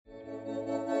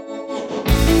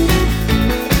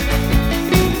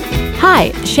Hi,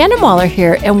 Shannon Waller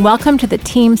here, and welcome to the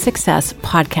Team Success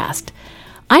Podcast.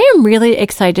 I am really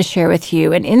excited to share with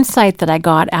you an insight that I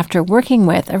got after working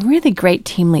with a really great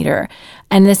team leader,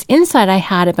 and this insight I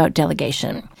had about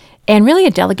delegation, and really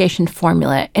a delegation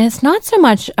formula. And it's not so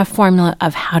much a formula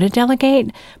of how to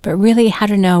delegate, but really how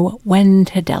to know when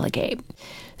to delegate.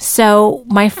 So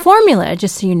my formula,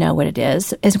 just so you know what it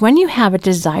is when you have a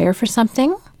desire for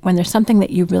something, when there's something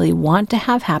that you really want to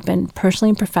have happen,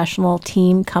 personally, professional,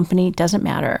 team, company, doesn't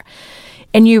matter,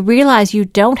 and you realize you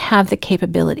don't have the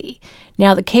capability.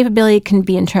 Now, the capability can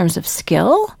be in terms of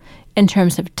skill, in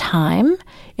terms of time.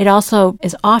 It also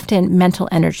is often mental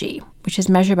energy, which is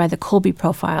measured by the Kolbe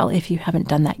profile, if you haven't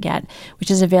done that yet,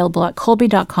 which is available at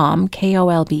kolbe.com,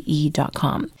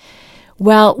 Kolbe.com.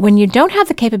 Well, when you don't have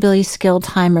the capability, skill,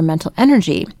 time, or mental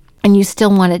energy, and you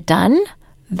still want it done,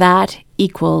 that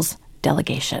equals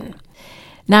delegation.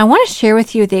 Now, I want to share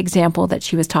with you the example that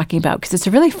she was talking about because it's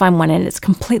a really fun one and it's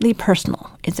completely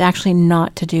personal. It's actually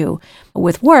not to do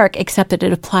with work, except that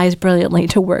it applies brilliantly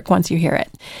to work once you hear it.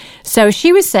 So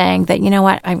she was saying that, you know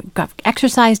what, I've got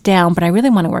exercise down, but I really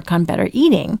want to work on better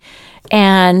eating.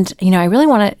 And, I really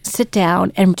want to sit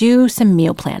down and do some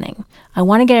meal planning. I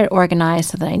want to get it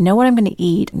organized so that I know what I'm going to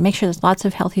eat and make sure there's lots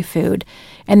of healthy food.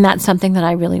 And that's something that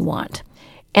I really want.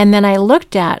 And then I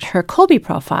looked at her Kolbe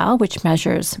profile, which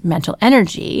measures mental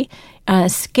energy, on a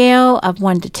scale of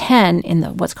 1 to 10 in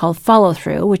what's called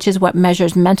follow-through, which is what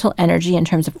measures mental energy in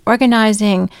terms of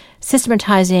organizing,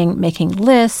 systematizing, making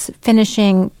lists,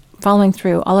 finishing, following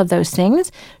through, all of those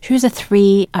things. She was a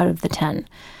 3 out of the 10.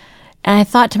 And I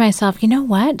thought to myself, you know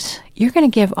what? You're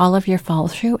going to give all of your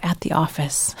follow-through at the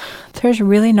office. There's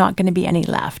really not going to be any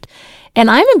left. And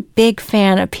I'm a big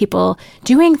fan of people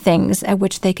doing things at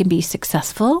which they can be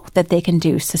successful, that they can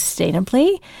do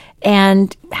sustainably,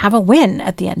 and have a win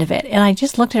at the end of it. And I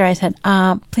just looked at her, I said,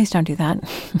 please don't do that.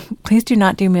 Please do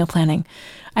not do meal planning.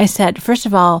 I said, first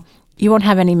of all, you won't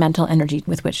have any mental energy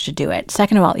with which to do it.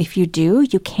 Second of all, if you do,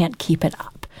 you can't keep it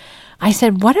up. I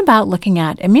said, what about looking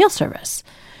at a meal service?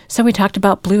 So we talked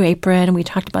about Blue Apron and we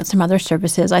talked about some other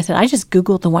services. I said, I just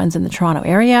Googled the ones in the Toronto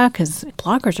area because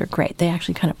bloggers are great. They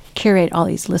actually kind of curate all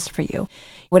these lists for you,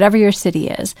 whatever your city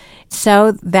is.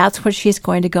 So that's what she's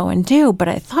going to go and do. But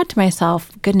I thought to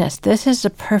myself, goodness, this is a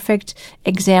perfect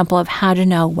example of how to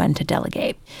know when to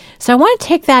delegate. So I want to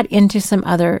take that into some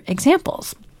other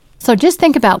examples. So just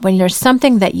think about when there's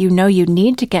something that you know you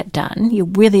need to get done, you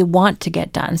really want to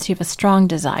get done, so you have a strong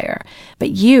desire, but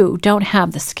you don't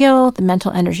have the skill, the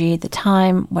mental energy, the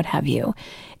time, what have you,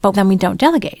 but then we don't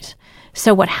delegate.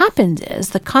 So what happens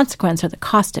is the consequence or the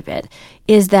cost of it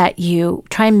is that you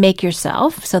try and make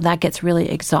yourself, so that gets really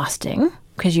exhausting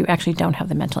because you actually don't have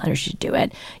the mental energy to do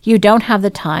it. You don't have the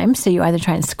time, so you either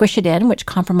try and squish it in, which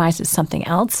compromises something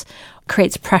else,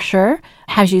 creates pressure,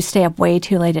 has you stay up way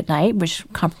too late at night, which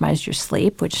compromises your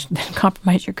sleep, which then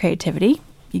compromises your creativity.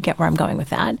 You get where I'm going with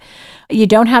that. You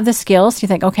don't have the skills. So you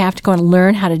think, okay, I have to go and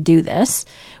learn how to do this,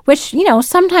 which,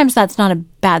 sometimes that's not a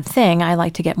bad thing. I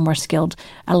like to get more skilled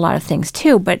at a lot of things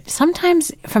too. But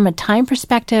sometimes from a time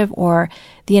perspective or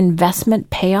the investment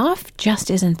payoff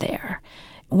just isn't there.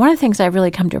 One of the things I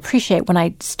really come to appreciate when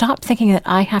I stop thinking that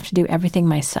I have to do everything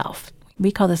myself,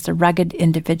 we call this the rugged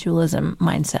individualism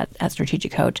mindset at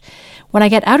Strategic Coach. When I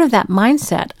get out of that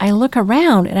mindset, I look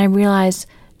around and I realize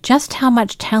just how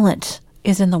much talent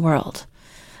is in the world.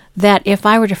 That if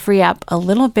I were to free up a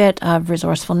little bit of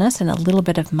resourcefulness and a little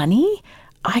bit of money,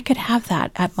 I could have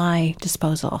that at my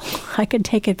disposal. I could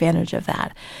take advantage of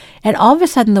that. And all of a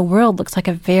sudden, the world looks like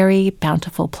a very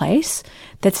bountiful place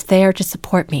that's there to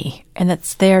support me and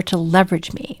that's there to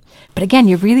leverage me. But again,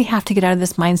 you really have to get out of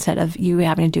this mindset of you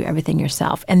having to do everything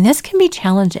yourself. And this can be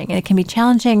challenging. And it can be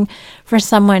challenging for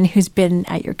someone who's been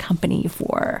at your company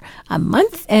for a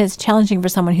month. And it's challenging for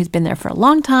someone who's been there for a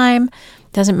long time.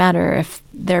 Doesn't matter if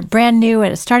they're brand new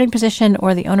at a starting position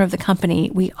or the owner of the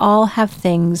company. We all have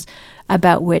things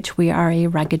about which we are a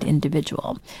rugged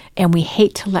individual, and we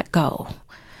hate to let go.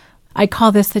 I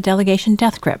call this the delegation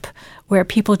death grip, where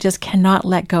people just cannot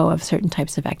let go of certain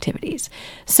types of activities.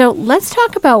 So let's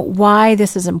talk about why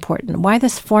this is important, why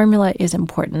this formula is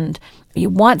important. You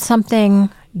want something,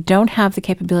 don't have the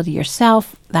capability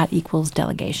yourself, that equals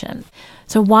delegation.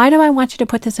 So why do I want you to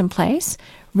put this in place?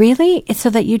 Really, it's so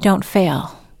that you don't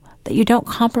fail, that you don't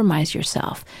compromise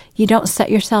yourself, you don't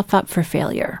set yourself up for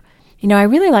failure. I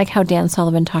really like how Dan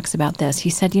Sullivan talks about this.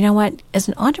 He said, you know what, as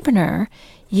an entrepreneur,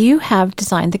 you have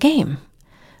designed the game.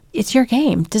 It's your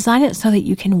game. Design it so that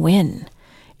you can win.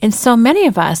 And so many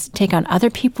of us take on other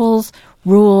people's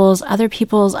rules, other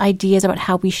people's ideas about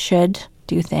how we should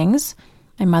do things.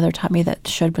 My mother taught me that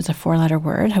should was a 4-letter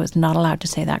word. I was not allowed to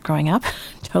say that growing up.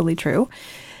 Totally true.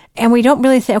 And we don't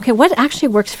really say, okay, what actually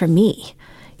works for me?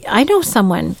 I know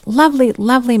someone, lovely,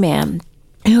 lovely man,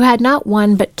 who had not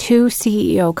one but 2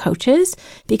 CEO coaches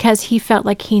because he felt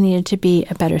like he needed to be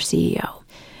a better CEO.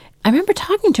 I remember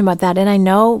talking to him about that, and I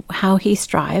know how he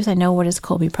strives. I know what his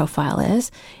Kolbe profile is,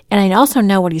 and I also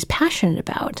know what he's passionate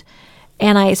about.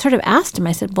 And I sort of asked him,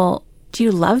 I said, well, do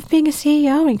you love being a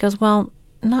CEO? And he goes, well,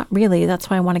 not really. That's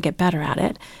why I want to get better at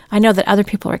it. I know that other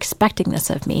people are expecting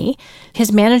this of me.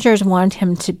 His managers wanted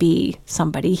him to be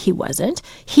somebody he wasn't.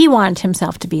 He wanted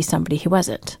himself to be somebody he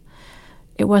wasn't.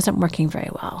 It wasn't working very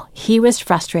well. He was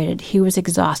frustrated. He was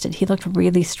exhausted. He looked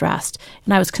really stressed.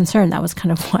 And I was concerned. That was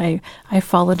kind of why I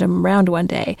followed him around one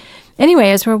day. Anyway,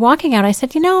 as we're walking out, I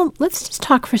said, let's just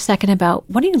talk for a second about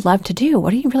what do you love to do?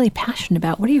 What are you really passionate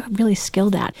about? What are you really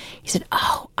skilled at? He said,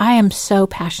 oh, I am so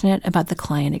passionate about the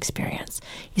client experience.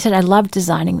 He said, I love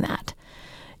designing that.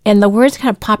 And the words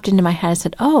kind of popped into my head. I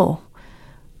said, oh,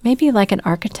 maybe like an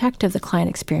architect of the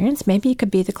client experience. Maybe you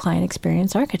could be the client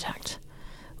experience architect.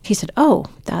 He said, oh,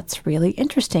 that's really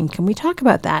interesting. Can we talk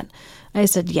about that? I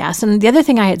said, yes. And the other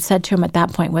thing I had said to him at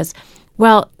that point was,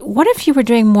 well, what if you were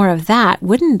doing more of that?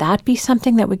 Wouldn't that be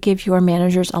something that would give your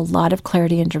managers a lot of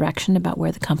clarity and direction about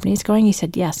where the company is going? He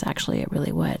said, yes, actually, it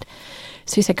really would.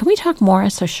 So he said, can we talk more?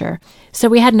 So sure. So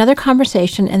we had another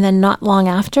conversation. And then not long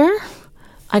after,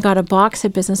 I got a box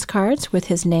of business cards with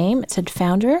his name. It said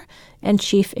founder and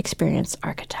chief experience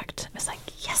architect. I was like,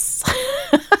 yes,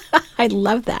 I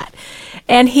love that.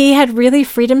 And he had really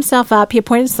freed himself up. He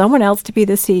appointed someone else to be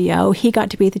the CEO. He got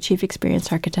to be the chief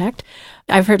experience architect.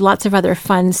 I've heard lots of other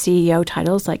fun CEO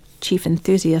titles, like chief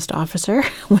enthusiast officer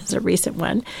was a recent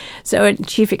one. So a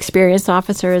chief experience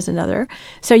officer is another.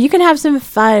 So you can have some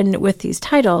fun with these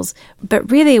titles. But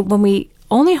really, when we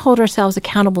only hold ourselves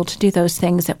accountable to do those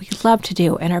things that we love to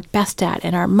do and are best at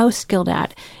and are most skilled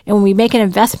at, and when we make an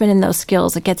investment in those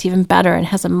skills, it gets even better and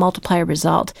has a multiplier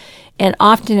result. And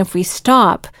often if we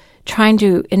stop trying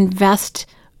to invest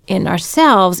in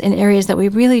ourselves in areas that we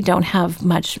really don't have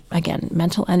much, again,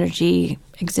 mental energy,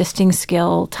 existing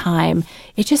skill, time,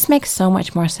 it just makes so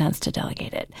much more sense to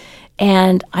delegate it.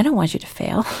 And I don't want you to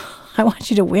fail. I want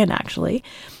you to win, actually.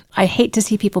 I hate to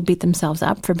see people beat themselves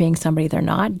up for being somebody they're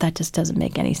not. That just doesn't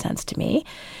make any sense to me.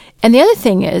 And the other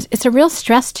thing is, it's a real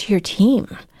stress to your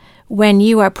team when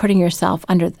you are putting yourself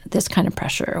under this kind of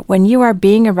pressure. When you are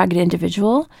being a rugged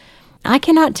individual, I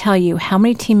cannot tell you how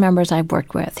many team members I've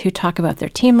worked with who talk about their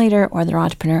team leader or their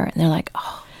entrepreneur, and they're like,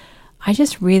 oh, I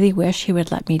just really wish he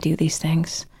would let me do these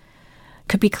things. It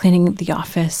could be cleaning the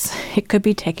office. It could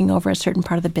be taking over a certain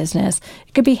part of the business.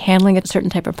 It could be handling a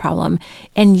certain type of problem.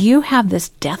 And you have this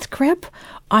death grip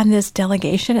on this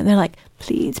delegation, and they're like,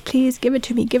 please, please give it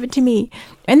to me, give it to me.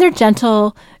 And they're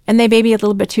gentle, and they may be a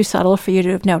little bit too subtle for you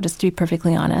to have noticed, to be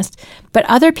perfectly honest. But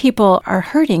other people are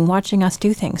hurting watching us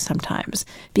do things sometimes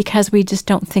because we just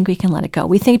don't think we can let it go.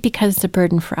 We think because it's a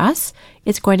burden for us,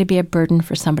 it's going to be a burden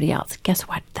for somebody else. Guess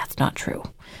what? That's not true.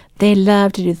 They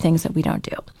love to do things that we don't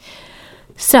do.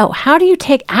 So how do you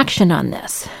take action on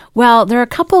this? Well, there are a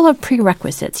couple of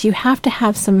prerequisites. You have to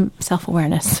have some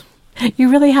self-awareness. You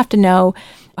really have to know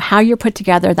how you're put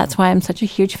together. That's why I'm such a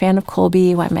huge fan of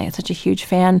Kolbe, why I'm such a huge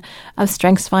fan of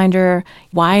StrengthsFinder,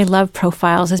 why I love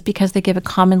profiles is because they give a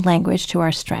common language to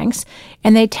our strengths,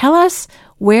 and they tell us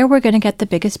where we're going to get the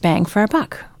biggest bang for our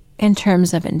buck in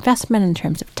terms of investment, in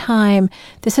terms of time.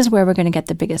 This is where we're going to get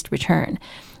the biggest return.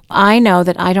 I know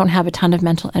that I don't have a ton of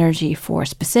mental energy for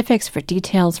specifics, for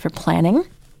details, for planning.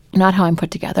 Not how I'm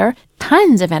put together.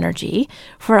 Tons of energy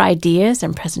for ideas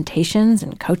and presentations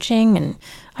and coaching, and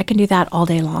I can do that all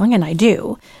day long, and I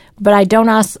do. But I don't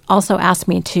also ask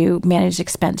me to manage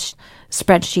expense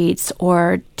spreadsheets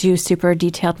or do super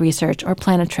detailed research or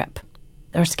plan a trip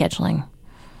or scheduling.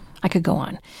 I could go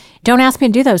on. Don't ask me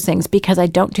to do those things because I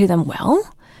don't do them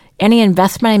well. Any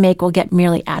investment I make will get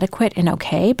merely adequate and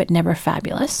okay, but never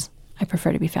fabulous. I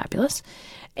prefer to be fabulous.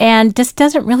 And this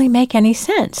doesn't really make any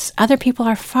sense. Other people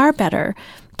are far better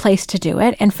placed to do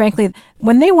it. And frankly,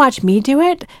 when they watch me do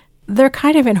it, they're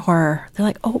kind of in horror. They're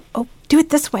like, oh, do it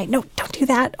this way. No, don't do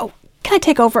that. Oh, can I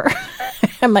take over?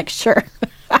 I'm like, sure.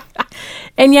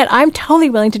 And yet I'm totally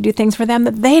willing to do things for them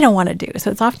that they don't want to do. So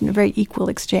it's often a very equal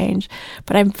exchange,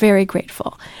 but I'm very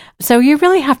grateful. So you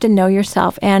really have to know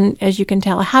yourself. And as you can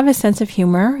tell, have a sense of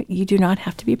humor. You do not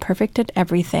have to be perfect at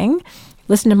everything.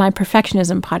 Listen to my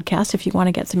perfectionism podcast if you want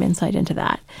to get some insight into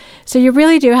that. So you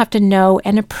really do have to know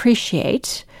and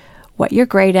appreciate what you're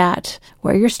great at,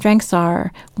 where your strengths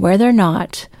are, where they're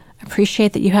not,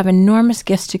 Appreciate that you have enormous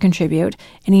gifts to contribute,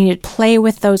 and you need to play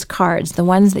with those cards, the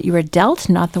ones that you were dealt,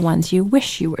 not the ones you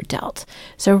wish you were dealt.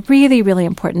 So really, really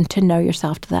important to know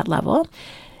yourself to that level.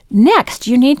 Next,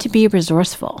 you need to be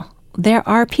resourceful. There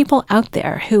are people out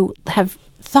there who have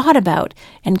thought about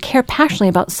and care passionately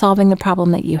about solving the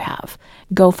problem that you have.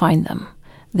 Go find them.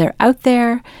 They're out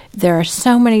there. There are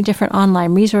so many different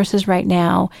online resources right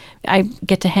now. I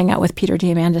get to hang out with Peter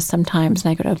Diamandis sometimes,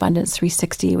 and I go to Abundance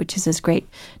 360, which is this great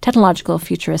technological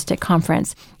futuristic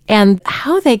conference. And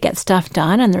how they get stuff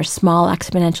done and their small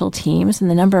exponential teams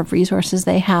and the number of resources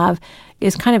they have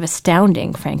is kind of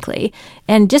astounding, frankly.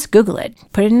 And just Google it.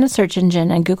 Put it in a search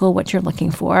engine and Google what you're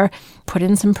looking for. Put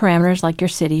in some parameters like your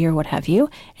city or what have you,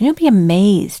 and you'll be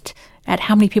amazed at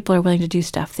how many people are willing to do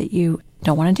stuff that you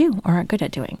don't want to do or aren't good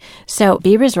at doing. So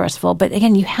be resourceful. But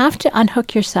again, you have to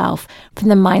unhook yourself from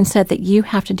the mindset that you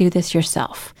have to do this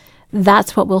yourself.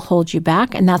 That's what will hold you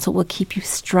back, and that's what will keep you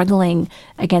struggling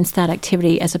against that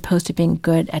activity as opposed to being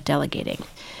good at delegating.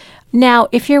 Now,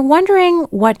 if you're wondering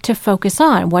what to focus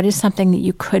on, what is something that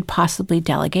you could possibly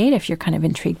delegate, if you're kind of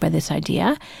intrigued by this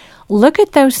idea, look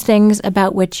at those things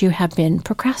about which you have been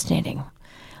procrastinating.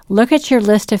 Look at your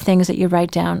list of things that you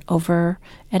write down over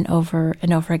and over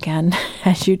and over again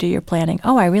as you do your planning.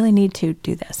 Oh, I really need to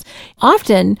do this.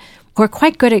 Often, we're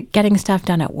quite good at getting stuff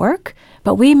done at work,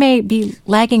 but we may be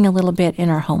lagging a little bit in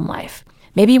our home life.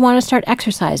 Maybe you want to start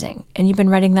exercising, and you've been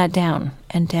writing that down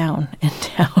and down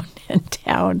and down and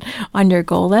down on your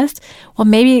goal list. Well,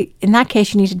 maybe in that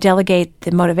case, you need to delegate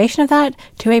the motivation of that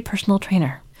to a personal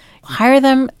trainer. Hire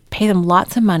them, pay them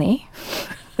lots of money,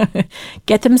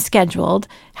 get them scheduled,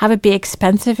 have it be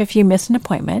expensive if you miss an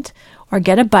appointment, or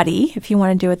get a buddy if you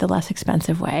want to do it the less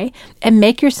expensive way, and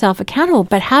make yourself accountable,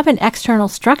 but have an external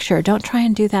structure. Don't try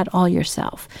and do that all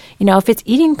yourself. You know, if it's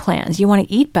eating plans, you want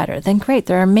to eat better, then great.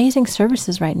 There are amazing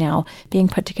services right now being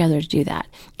put together to do that.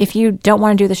 If you don't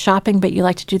want to do the shopping, but you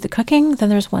like to do the cooking, then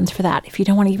there's ones for that. If you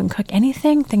don't want to even cook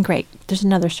anything, then great. There's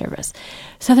another service.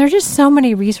 So there are just so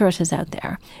many resources out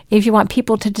there. If you want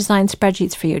people to design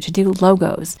spreadsheets for you, to do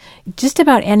logos, just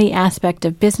about any aspect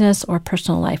of business or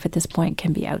personal life at this point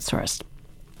can be outsourced.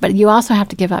 But you also have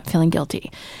to give up feeling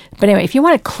guilty. But anyway, if you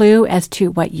want a clue as to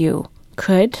what you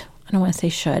could, I don't want to say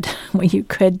should, what you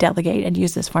could delegate and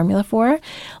use this formula for,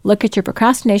 look at your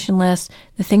procrastination list,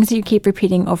 the things that you keep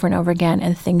repeating over and over again,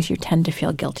 and the things you tend to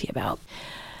feel guilty about.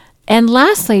 And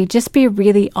lastly, just be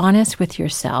really honest with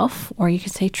yourself, or you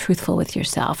could say truthful with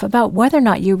yourself, about whether or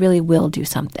not you really will do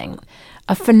something.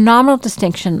 A phenomenal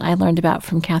distinction I learned about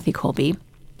from Kathy Kolbe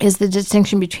is the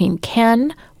distinction between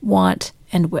can, want,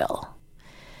 and will.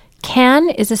 Can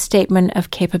is a statement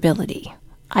of capability.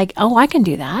 I can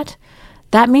do that.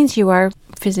 That means you are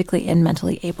physically and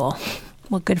mentally able.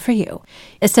 Well, good for you.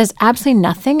 It says absolutely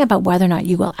nothing about whether or not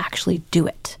you will actually do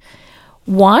it.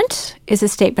 Want is a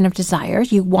statement of desire.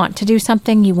 You want to do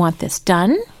something. You want this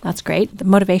done. That's great. The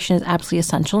motivation is absolutely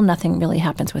essential. Nothing really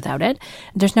happens without it.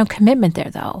 There's no commitment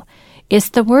there, though. It's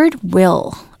the word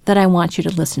will that I want you to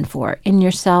listen for in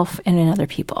yourself and in other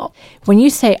people. When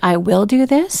you say, I will do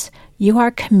this, you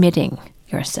are committing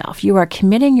yourself. You are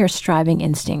committing your striving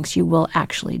instincts. You will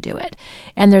actually do it.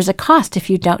 And there's a cost if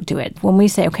you don't do it. When we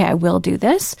say, okay, I will do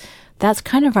this, that's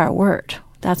kind of our word.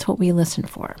 That's what we listen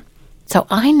for. So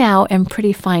I now am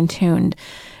pretty fine-tuned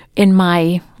in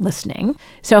my listening.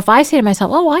 So if I say to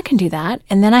myself, oh, well, I can do that,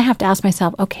 and then I have to ask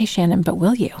myself, okay, Shannon, but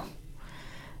will you?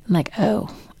 I'm like,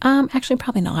 actually,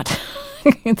 probably not.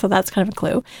 And so that's kind of a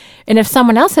clue. And if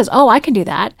someone else says, oh, I can do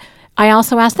that, I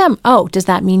also ask them, oh, does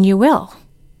that mean you will?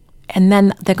 And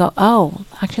then they go, oh,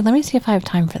 actually, let me see if I have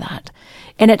time for that.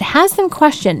 And it has them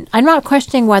question. I'm not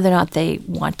questioning whether or not they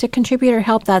want to contribute or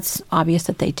help. That's obvious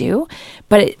that they do.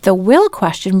 But the will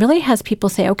question really has people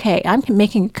say, okay, I'm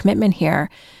making a commitment here.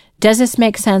 Does this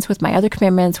make sense with my other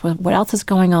commitments, with what else is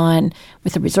going on,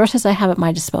 with the resources I have at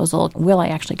my disposal? Will I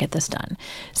actually get this done?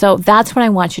 So that's what I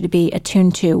want you to be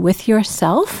attuned to with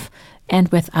yourself and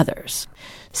with others.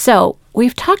 So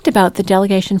we've talked about the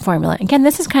delegation formula. Again,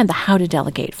 this is kind of the how to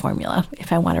delegate formula,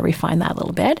 if I want to refine that a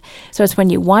little bit. So it's when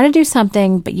you want to do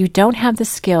something, but you don't have the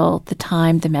skill, the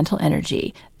time, the mental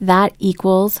energy. That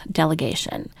equals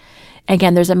delegation.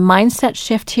 Again, there's a mindset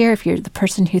shift here. If you're the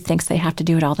person who thinks they have to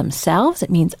do it all themselves, it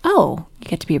means, oh, you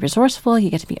get to be resourceful, you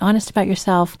get to be honest about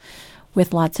yourself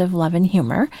with lots of love and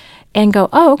humor, and go,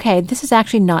 oh, okay, this is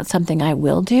actually not something I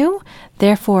will do.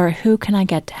 Therefore, who can I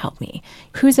get to help me?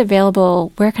 Who's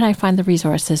available? Where can I find the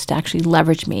resources to actually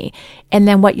leverage me? And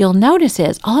then what you'll notice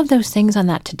is all of those things on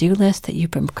that to-do list that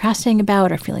you've been procrastinating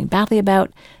about or feeling badly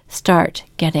about start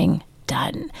getting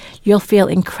done. You'll feel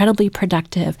incredibly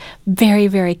productive, very,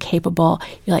 very capable.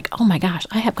 You're like, oh my gosh,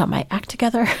 I have got my act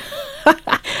together.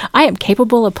 I am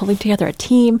capable of pulling together a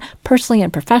team, personally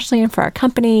and professionally, and for our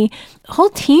company. Whole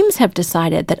teams have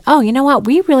decided that, oh, you know what?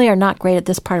 We really are not great at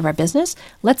this part of our business.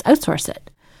 Let's outsource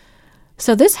it.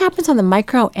 So this happens on the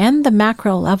micro and the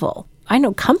macro level. I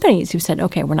know companies who said,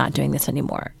 okay, we're not doing this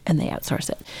anymore, and they outsource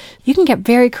it. You can get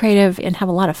very creative and have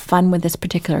a lot of fun with this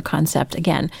particular concept,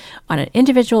 again, on an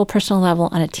individual, personal level,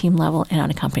 on a team level, and on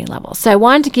a company level. So I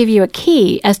wanted to give you a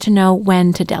key as to know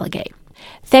when to delegate.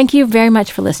 Thank you very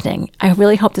much for listening. I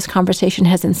really hope this conversation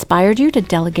has inspired you to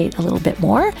delegate a little bit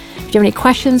more. If you have any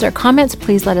questions or comments,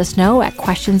 please let us know at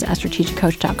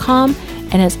questions@strategiccoach.com.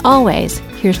 And as always,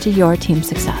 here's to your team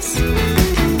success.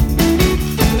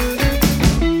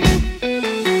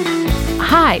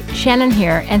 Hi, Shannon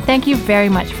here, and thank you very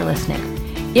much for listening.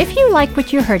 If you like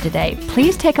what you heard today,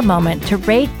 please take a moment to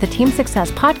rate the Team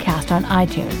Success podcast on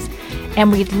iTunes. And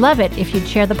we'd love it if you'd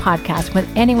share the podcast with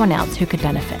anyone else who could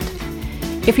benefit.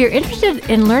 If you're interested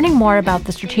in learning more about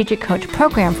the Strategic Coach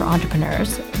program for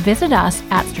entrepreneurs, visit us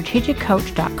at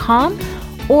strategiccoach.com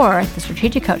or the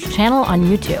Strategic Coach channel on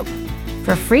YouTube.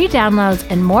 For free downloads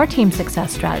and more team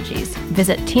success strategies,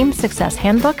 visit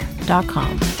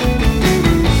teamsuccesshandbook.com.